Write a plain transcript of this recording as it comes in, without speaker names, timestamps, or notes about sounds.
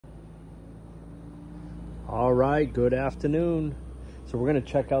All right, good afternoon. So we're gonna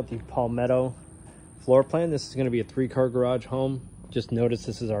check out the Palmetto floor plan. This is gonna be a 3-car garage home. Just notice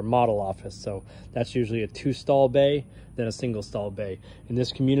this is our model office. So that's usually a 2-stall bay, then a single stall bay. In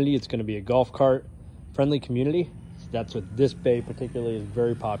this community, it's gonna be a golf cart friendly community. So that's what this bay particularly is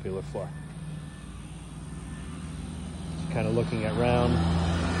very popular for. Just kind of looking around.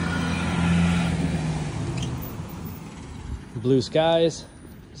 Blue skies.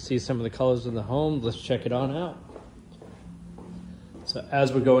 See some of the colors of the home. Let's check it on out. So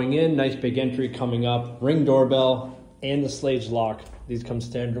as we're going in, nice big entry coming up, ring doorbell and the Slage lock. These come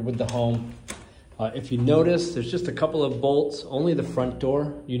standard with the home. If you notice, there's just a couple of bolts, only the front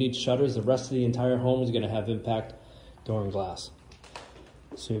door. You need shutters. The rest of the entire home is gonna have impact door and glass.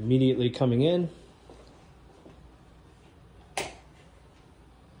 So immediately coming in, get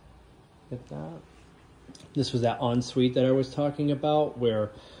that. This was that ensuite that I was talking about,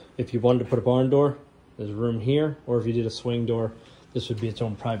 where if you wanted to put a barn door, there's room here, or if you did a swing door, this would be its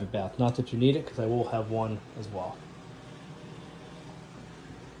own private bath. Not that you need it, because I will have one as well.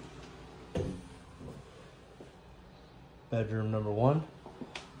 Bedroom number 1.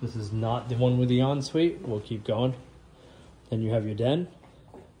 This is not the one with the ensuite. We'll keep going. Then you have your den.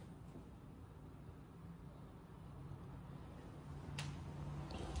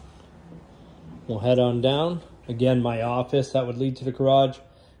 We'll head on down. Again, my office, that would lead to the garage.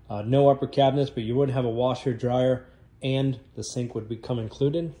 No upper cabinets, but you would have a washer, dryer, and the sink would become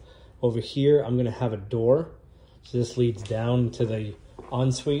included. Over here, I'm gonna have a door. So this leads down to the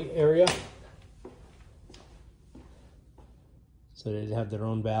ensuite area. So they'd have their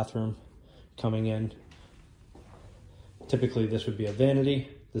own bathroom coming in. Typically, this would be a vanity.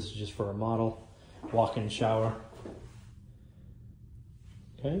 This is just for a model. Walk-in shower.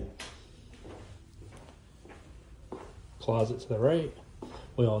 Okay. Closet to the right.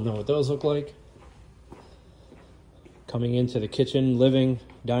 We all know what those look like. Coming into the kitchen, living,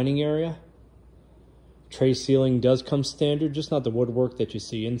 dining area. Tray ceiling does come standard, just not the woodwork that you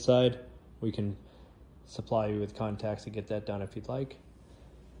see inside. We can supply you with contacts to get that done if you'd like.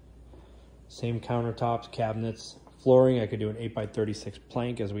 Same countertops, cabinets, flooring. I could do an 8x36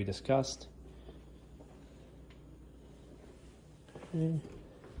 plank as we discussed. Okay.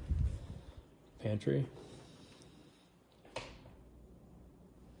 Pantry.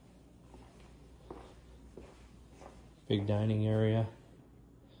 Big dining area.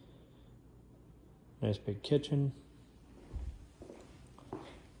 Nice big kitchen.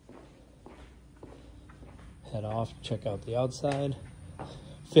 Head off, check out the outside.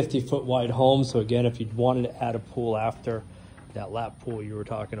 50-foot wide home. So again, if you wanted to add a pool after that lap pool you were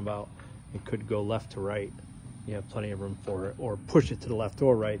talking about, it could go left to right. You have plenty of room for it, or push it to the left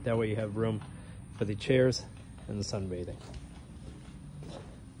or right. That way you have room for the chairs and the sunbathing.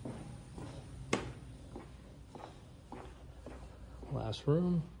 Last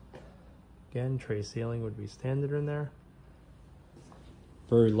room. Again, tray ceiling would be standard in there.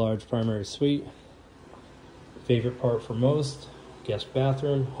 Very large primary suite. Favorite part for most, guest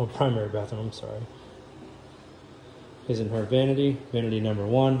bathroom, or primary bathroom, I'm sorry. Isn't her vanity, vanity number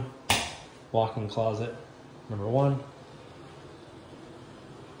 1. Walk-in closet number 1.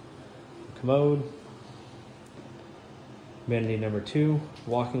 Commode. Vanity number 2,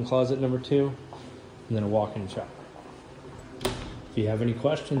 walk-in closet number 2, and then a walk-in shower. If you have any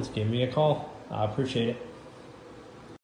questions, give me a call. I appreciate it.